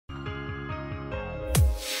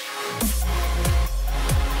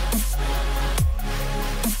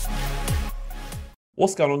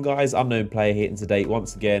What's going on, guys? Unknown Player here, and today,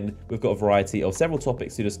 once again, we've got a variety of several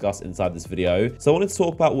topics to discuss inside this video. So I wanted to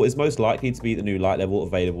talk about what is most likely to be the new light level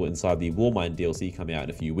available inside the Warmind DLC coming out in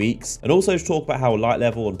a few weeks, and also to talk about how light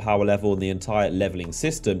level and power level and the entire leveling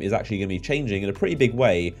system is actually going to be changing in a pretty big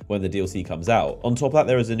way when the DLC comes out. On top of that,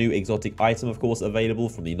 there is a new exotic item, of course, available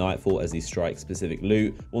from the Nightfall as the strike-specific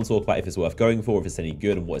loot. We'll talk about if it's worth going for, if it's any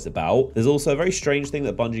good, and what it's about. There's also a very strange thing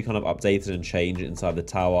that Bungie kind of updated and changed inside the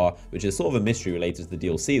tower, which is sort of a mystery related to the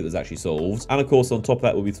DLC that was actually solved. And of course, on top of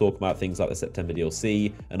that, we'll be talking about things like the September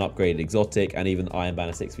DLC, an upgraded exotic, and even Iron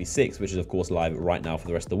Banner 6v6, which is of course live right now for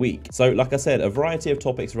the rest of the week. So like I said, a variety of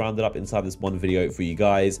topics rounded up inside this one video for you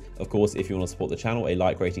guys. Of course, if you want to support the channel, a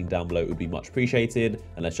like rating down below would be much appreciated,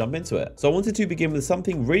 and let's jump into it. So I wanted to begin with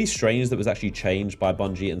something really strange that was actually changed by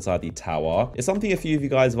Bungie inside the tower. It's something a few of you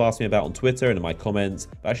guys have asked me about on Twitter and in my comments,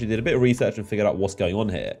 but I actually did a bit of research and figured out what's going on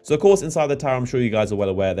here. So of course, inside the tower, I'm sure you guys are well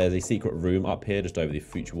aware, there's a secret room up here just over the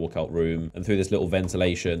future walkout room, and through this little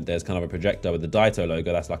ventilation there's kind of a projector with the Daito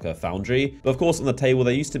logo. That's like a foundry. But of course, on the table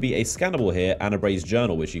there used to be a scannable here, Anna Bray's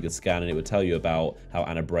journal, which you could scan and it would tell you about how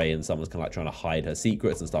Anna Bray and someone's kind of like trying to hide her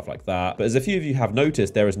secrets and stuff like that. But as a few of you have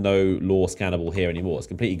noticed, there is no lore scannable here anymore. It's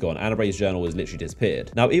completely gone. Anna Bray's journal has literally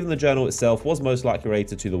disappeared. Now, even the journal itself was most likely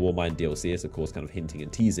related to the Warmind DLC. It's of course kind of hinting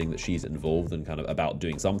and teasing that she's involved and kind of about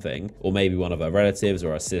doing something, or maybe one of her relatives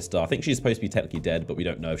or her sister. I think she's supposed to be technically dead, but we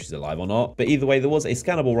don't know if she's alive or not. But either way, there was a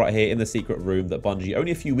scannable right here in the secret room that Bungie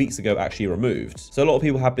only a few weeks ago actually removed. So a lot of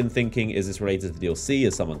people have been thinking, is this related to the DLC?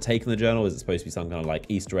 Has someone taken the journal? Is it supposed to be some kind of like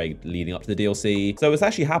Easter egg leading up to the DLC? So what's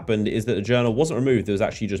actually happened is that the journal wasn't removed. It was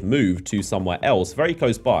actually just moved to somewhere else very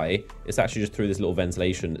close by. It's actually just through this little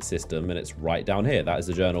ventilation system, and it's right down here. That is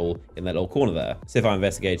the journal in that little corner there. So if I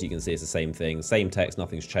investigate, you can see it's the same thing, same text,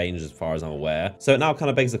 nothing's changed as far as I'm aware. So it now kind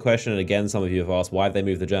of begs the question, and again, some of you have asked, why have they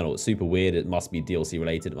moved the journal? It's super weird. It must be DLC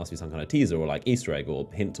related. It must be some kind of teaser or like Easter egg or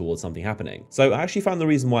hint towards something happening. So I actually found the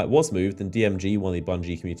reason why it was moved, and DMG, one of the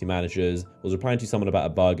Bungie community managers, was replying to someone about a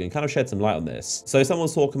bug and kind of shed some light on this. So someone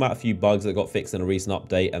was talking about a few bugs that got fixed in a recent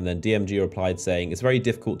update, and then DMG replied saying it's very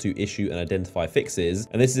difficult to issue and identify fixes,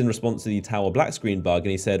 and this is in response to the tower black screen bug.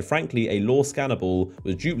 And he said, frankly, a lore scannable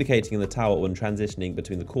was duplicating in the tower when transitioning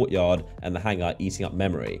between the courtyard and the hangar, eating up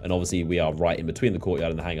memory. And obviously we are right in between the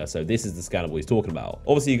courtyard and the hangar, so this is the scannable he's talking about.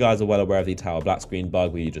 Obviously you guys are well aware of the tower black screen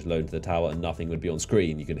bug, where you just load into the tower and nothing would be on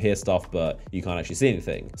screen. You can hear stuff, but you can't actually see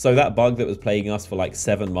anything. So that bug that was plaguing us for like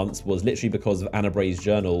 7 months was literally because of Anna Bray's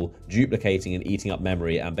journal duplicating and eating up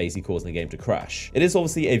memory and basically causing the game to crash. It is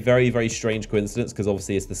obviously a very, very strange coincidence, because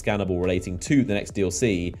obviously it's the scannable relating to the next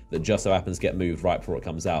DLC that just so happens to get moved right before it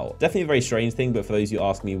comes out. Definitely a very strange thing, but for those who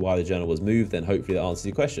ask me why the journal was moved, then hopefully that answers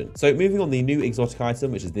your question. So moving on, the new exotic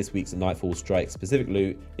item, which is this week's Nightfall Strike specific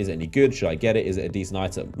loot. Is it any good? Should I get it? Is it a decent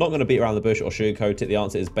item? Not going to beat around the bush or sugarcoat it. The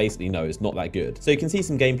answer is basically no, it's not that good. So you can see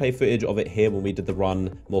some gameplay footage of it here when we did the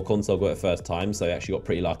run. More console got it first time, so I actually got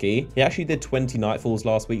pretty lucky. He actually did 20 Nightfalls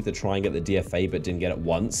last week to try and get the DFA, but didn't get it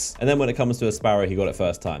once. And then when it comes to a Sparrow, he got it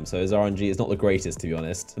first time. So his RNG is not the greatest, to be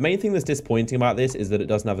honest. The main thing that's disappointing about this is that it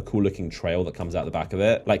doesn't have a cool looking trail that comes out the back of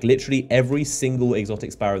it. Like literally every single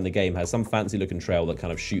exotic Sparrow in the game has some fancy looking trail that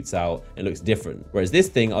kind of shoots out and looks different. Whereas this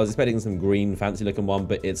thing, I was expecting some green fancy looking one,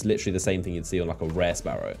 but it's literally the same thing you'd see on like a rare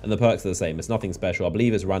Sparrow. And the perks are the same. It's nothing special. I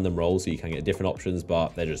believe it's random rolls, so you can get different options,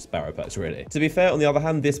 but they're just Sparrow perks really. To be fair, on the other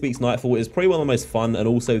hand, this week's Nightfall is probably one of the most fun and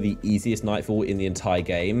also the easiest Nightfall in the entire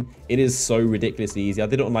game. It is so ridiculously easy. I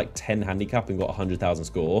did it on like 10 handicap and got 100,000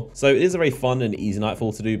 score. So it is a very fun and easy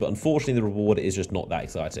Nightfall to do, but unfortunately the reward is just not that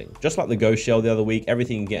exciting. Just like the Ghost Shell the other week,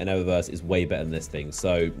 everything you get in Eververse is way better than this thing,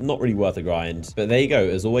 so not really worth a grind. But there you go.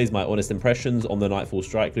 As always, my honest impressions on the Nightfall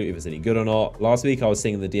Strike loot, if it's any good or not. Last week I was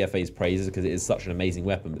singing the DFA's praises because it is such an amazing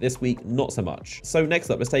weapon, but this week not so much. So next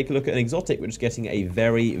up, let's take a look at an exotic which is getting a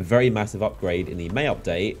very, very massive upgrade in the May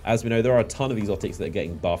update. As we know, there are a ton of exotics that are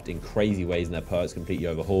getting buffed in crazy ways and their perks completely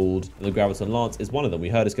overhauled, and the Graviton Lance is one of them. We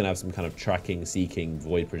heard it's going to have some kind of tracking, seeking,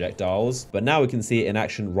 void projectiles, but now we can see it in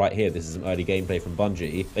action right here. This is some early gameplay from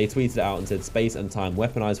Bungie. They tweeted it out and said, space and time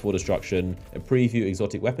weaponized for destruction, a preview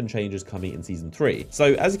exotic weapon changes coming in season 3.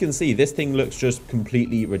 So as you can see, this thing looks just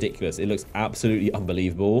completely ridiculous. It looks absolutely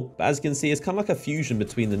unbelievable, but as you can see, it's kind of like a fusion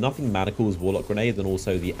between the Nothing Manacles Warlock Grenade and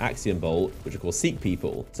also the Axiom Bolt, which of course seek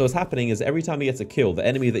people. So what's happening is every time he gets a kill, the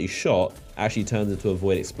enemy that he shot actually turns into a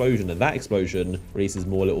void explosion, and that explosion releases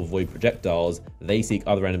more little void projectiles. They seek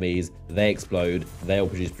other enemies, they explode, they'll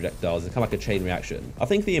produce projectiles. It's kind of like a chain reaction. I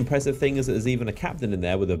think the impressive thing is that there's even a captain in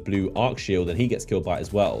there with a blue arc shield, and he gets killed by it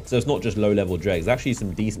as well. So it's not just low level dregs. There's actually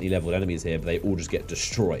some decently leveled enemies here, but they all just get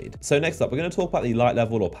destroyed. So next up, we're going to talk about the light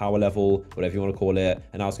level or power level, whatever you want to call it,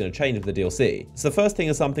 and how it's going to change with the DLC. So the first thing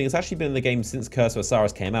is something that's actually been in the game since Curse of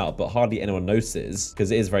Osiris came out, but hardly hardly anyone notices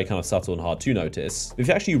because it is very kind of subtle and hard to notice. But if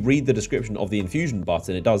you actually read the description of the infusion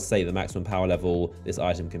button, it does say the maximum power level this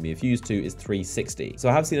item can be infused to is 360. So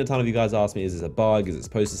I have seen a ton of you guys ask me, is this a bug? Is it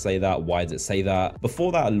supposed to say that? Why does it say that?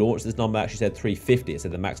 Before that launch, this number actually said 350. It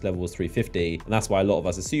said the max level was 350, and that's why a lot of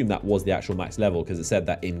us assumed that was the actual max level because it said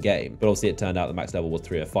that in game. But obviously it turned out the max level was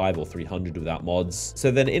 305 or 300 without mods.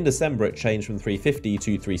 So then in December it changed from 350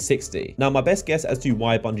 to 360. Now my best guess as to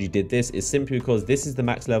why Bungie did this is simply because this is the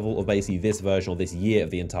max level of basically this version or this year of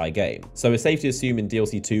the entire game. So it's safe to assume in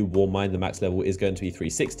DLC 2 Warmind the max level is going to be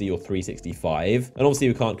 360 or 365, and obviously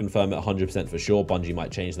we can't confirm it 100% for sure. Bungie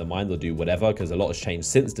might change their mind or do whatever because a lot has changed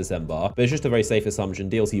since December, but it's just a very safe assumption.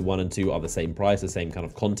 DLC 1 and 2 are the same price, the same kind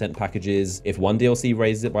of content packages. If one DLC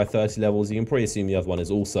raises it by 30 levels, you can probably assume the other one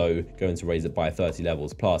is also going to raise it by 30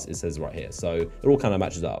 levels plus, it says right here. So it all kind of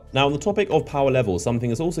matches up. Now on the topic of power levels, something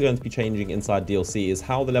that's also going to be changing inside DLC is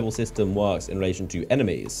how the level system works in relation to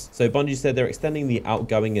enemies. So Bungie said they're extending the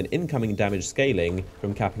outgoing and incoming damage scaling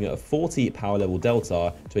from capping at a 40 power level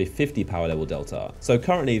delta to a 50 power level delta. So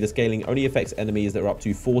currently the scaling only affects enemies that are up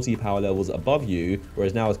to 40 power levels above you,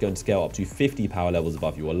 whereas now it's going to scale up to 50 power levels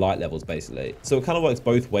above you, or light levels basically. So it kind of works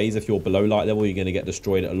both ways. If you're below light level, you're going to get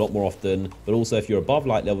destroyed a lot more often, but also if you're above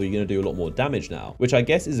light level, you're going to do a lot more damage now, which I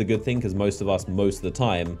guess is a good thing because most of us most of the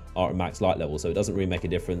time are at max light level, so it doesn't really make a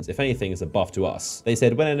difference. If anything, it's a buff to us. They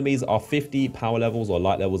said when enemies are 50 power levels or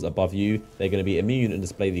light levels above you, they're going to be immune and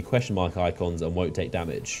display the question mark icons and won't take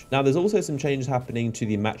damage. Now there's also some changes happening to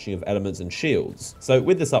the matching of elements and shields. So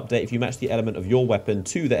with this update, if you match the element of your weapon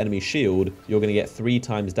to the enemy shield, you're going to get 3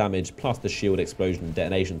 times damage plus the shield explosion and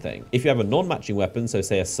detonation thing. If you have a non-matching weapon, so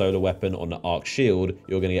say a solar weapon on an arc shield,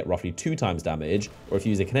 you're going to get roughly 2 times damage, or if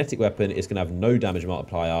you use a kinetic weapon, it's going to have no damage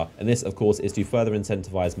multiplier, and this of course is to further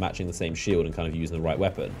incentivize matching the same shield and kind of using the right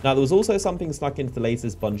weapon. Now there was also something snuck into the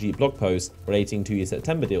latest Bungie blog post relating to your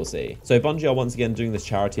September DLC. So Bungie are once again doing this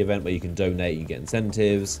charity event where you can donate, you get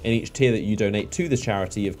incentives, and each tier that you donate to this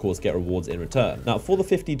charity of course get rewards in return. Now for the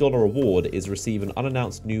 $50 reward is receive an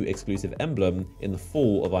unannounced new exclusive emblem in the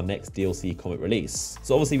fall of our next DLC comic release.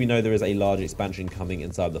 So obviously we know there is a large expansion coming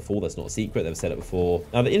inside the fall, that's not a secret, they've said it before.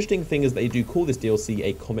 Now the interesting thing is they do call this DLC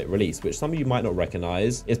a comic release, which some of you might not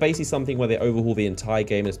recognize. It's basically something where they overhaul the entire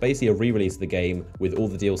game. It's basically a re-release of the game with all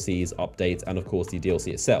the DLCs, updates, and of course the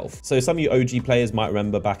DLC itself. So some of you OG players might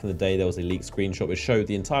remember back in the day there was a leaked screenshot which showed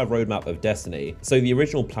the entire roadmap of Destiny. So the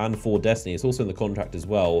original plan for Destiny, it's also in the contract as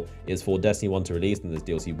well, is for Destiny 1 to release, and there's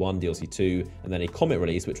DLC 1, DLC 2, and then a comic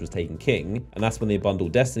release which was Taken King, and that's when they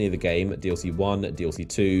bundled Destiny the game, DLC 1, DLC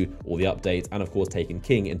 2, all the updates, and of course Taken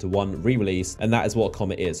King into one re-release, and that is what a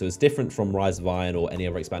comic is. So it's different from Rise of Iron or any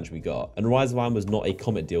other expansion we got. And Rise of Iron was not a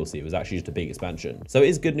comic DLC, it was actually just a big expansion. So it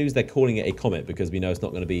is good news they're calling it a comic because we know it's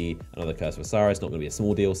not going to be another Curse of Osiris, not going to be a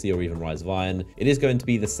small DLC or even Rise of Iron. It is going to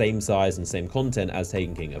be the same size and same content as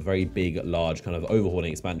Taken King, a very big, large kind of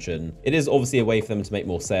overhauling expansion. It is obviously a way for them to make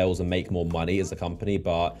more sales and make more money as a company,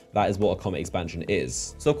 but that is what a comic expansion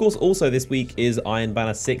is. So of course also this week is Iron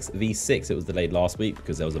Banner 6v6. It was delayed last week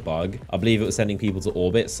because there was a bug. I believe it was sending people to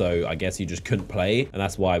orbit, so I guess you just couldn't play, and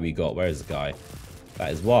that's why we got, where is the guy?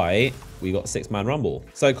 That is why we got 6-man rumble.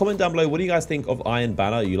 So comment down below, what do you guys think of Iron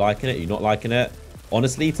Banner? Are you liking it? Are you not liking it?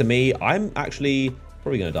 Honestly, to me, I'm actually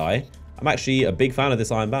probably gonna die. I'm actually a big fan of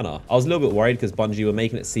this Iron Banner. I was a little bit worried because Bungie were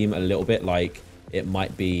making it seem a little bit like it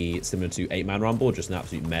might be similar to 8-man rumble, just an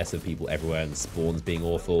absolute mess of people everywhere and spawns being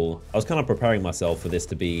awful. I was kind of preparing myself for this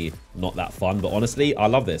to be not that fun, but honestly, I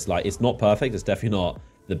love this. Like, it's not perfect. It's definitely not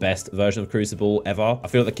the best version of Crucible ever. I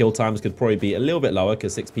feel like the kill times could probably be a little bit lower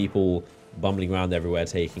because 6 people bumbling around everywhere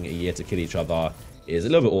taking a year to kill each other is a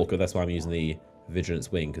little bit awkward. That's why I'm using the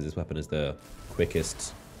Vigilance Wing, because this weapon is the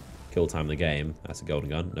quickest kill time in the game. That's a golden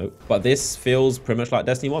gun. Nope. But this feels pretty much like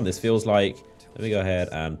Destiny 1. This feels like, let me go ahead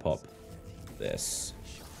and pop this.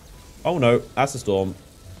 Oh no, that's a storm.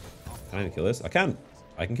 Can I even kill this? I can.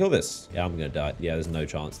 I can kill this. Yeah, I'm gonna die. Yeah, there's no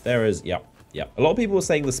chance. There is, yep. Yep. A lot of people were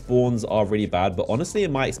saying the spawns are really bad, but honestly,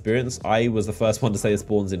 in my experience, I was the first one to say the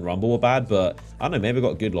spawns in Rumble were bad, but I don't know, maybe I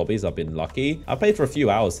got good lobbies. I've been lucky. I played for a few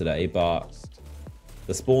hours today, but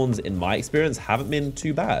the spawns, in my experience, haven't been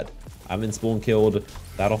too bad. I haven't been spawn killed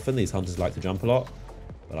that often. These hunters like to jump a lot,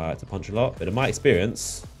 but I like to punch a lot. But in my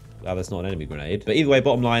experience, well, that's not an enemy grenade. But either way,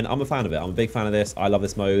 bottom line, I'm a fan of it. I'm a big fan of this. I love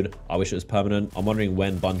this mode. I wish it was permanent. I'm wondering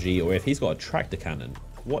when Bungie, or if he's got a tractor cannon.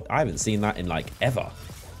 What? I haven't seen that in like ever.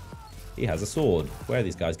 He has a sword. Where are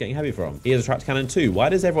these guys getting heavy from? He has a tractor cannon too. Why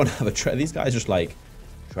does everyone have a these guys just like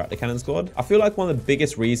tractor cannon squad? I feel like one of the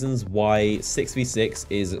biggest reasons why 6v6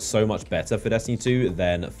 is so much better for Destiny 2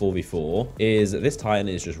 than 4v4 is this Titan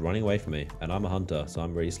is just running away from me, and I'm a hunter, so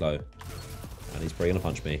I'm really slow. And he's probably going to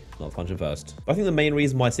punch me. Not punch him first. But I think the main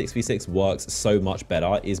reason why 6v6 works so much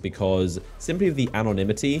better is because simply with the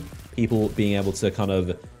anonymity, people being able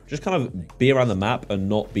to just be around the map and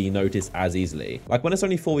not be noticed as easily. Like when it's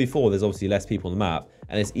only 4v4, there's obviously less people on the map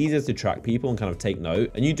and it's easier to track people and kind of take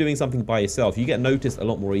note. And you doing something by yourself, you get noticed a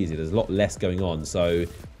lot more easy. There's a lot less going on. So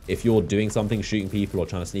if you're doing something, shooting people or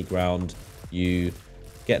trying to sneak around, you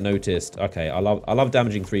get noticed. Okay, I love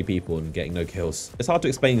damaging 3 people and getting no kills. It's hard to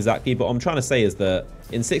explain exactly, but what I'm trying to say is that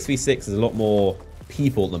in 6v6, there's a lot more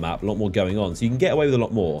people on the map, a lot more going on, so you can get away with a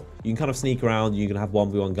lot more. You can kind of sneak around, you can have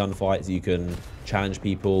 1v1 gunfights, you can challenge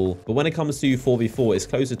people. But when it comes to 4v4, it's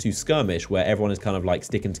closer to skirmish, where everyone is kind of like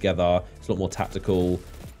sticking together. It's a lot more tactical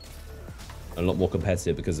and a lot more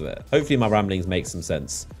competitive because of it. Hopefully my ramblings make some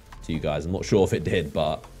sense to you guys. I'm not sure if it did,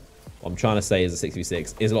 but what I'm trying to say is a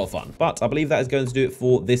 6v6 is a lot of fun. But I believe that is going to do it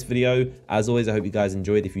for this video. As always, I hope you guys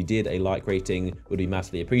enjoyed. If you did, a like rating would be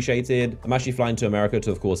massively appreciated. I'm actually flying to America to,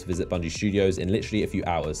 of course, visit Bungie Studios in literally a few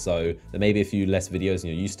hours. So there may be a few less videos than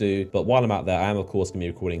you're used to. But while I'm out there, I am, of course, going to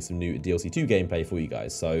be recording some new DLC 2 gameplay for you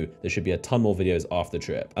guys. So there should be a ton more videos after the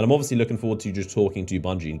trip. And I'm obviously looking forward to just talking to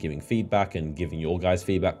Bungie and giving feedback and giving your guys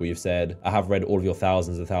feedback, what you've said. I have read all of your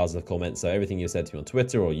thousands and thousands of comments. So everything you've said to me on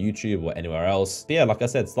Twitter or YouTube or anywhere else. But yeah, like I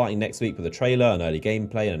said, starting next week with a trailer, an early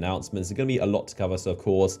gameplay and announcements. There's going to be a lot to cover, so of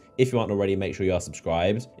course, if you aren't already, make sure you are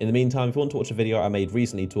subscribed. In the meantime, if you want to watch a video I made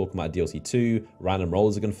recently talking about DLC 2, random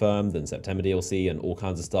roles are confirmed, and September DLC and all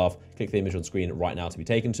kinds of stuff, click the image on screen right now to be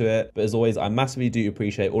taken to it. But as always, I massively do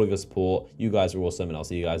appreciate all of your support. You guys are awesome, and I'll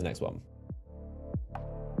see you guys next one.